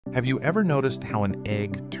Have you ever noticed how an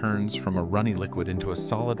egg turns from a runny liquid into a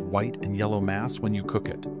solid white and yellow mass when you cook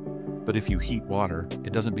it? But if you heat water,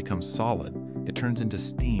 it doesn't become solid, it turns into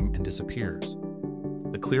steam and disappears.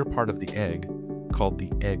 The clear part of the egg, called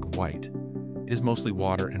the egg white, is mostly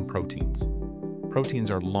water and proteins.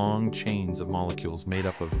 Proteins are long chains of molecules made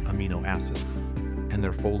up of amino acids, and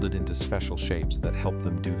they're folded into special shapes that help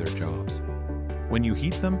them do their jobs. When you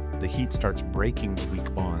heat them, the heat starts breaking the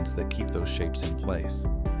weak bonds that keep those shapes in place.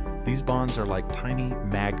 These bonds are like tiny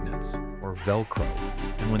magnets or Velcro,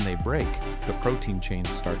 and when they break, the protein chains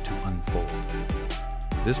start to unfold.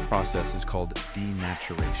 This process is called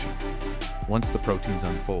denaturation. Once the proteins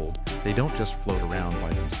unfold, they don't just float around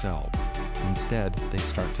by themselves. Instead, they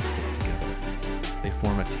start to stick together. They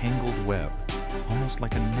form a tangled web, almost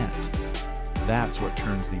like a net. That's what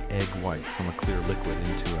turns the egg white from a clear liquid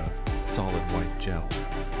into a solid white gel.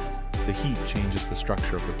 The heat changes the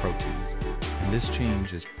structure of the proteins, and this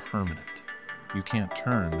change is permanent. You can't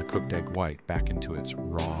turn the cooked egg white back into its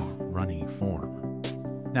raw, runny form.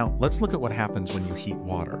 Now, let's look at what happens when you heat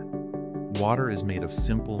water. Water is made of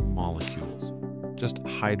simple molecules, just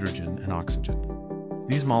hydrogen and oxygen.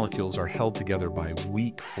 These molecules are held together by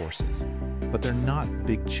weak forces, but they're not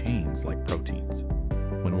big chains like proteins.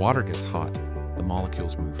 When water gets hot, the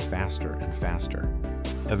molecules move faster and faster.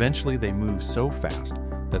 Eventually, they move so fast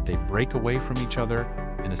that they break away from each other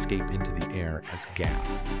and escape into the air as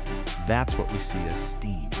gas. That's what we see as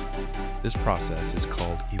steam. This process is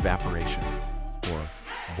called evaporation, or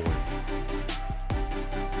boiling.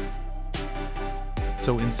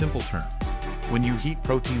 So in simple terms, when you heat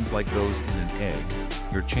proteins like those in an egg,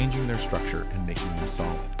 you're changing their structure and making them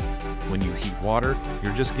solid. When you heat water,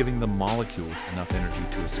 you're just giving the molecules enough energy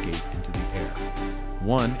to escape into the air.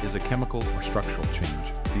 One is a chemical or structural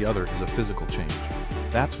change, the other is a physical change.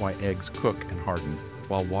 That's why eggs cook and harden,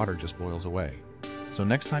 while water just boils away. So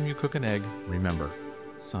next time you cook an egg, remember,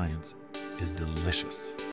 science is delicious.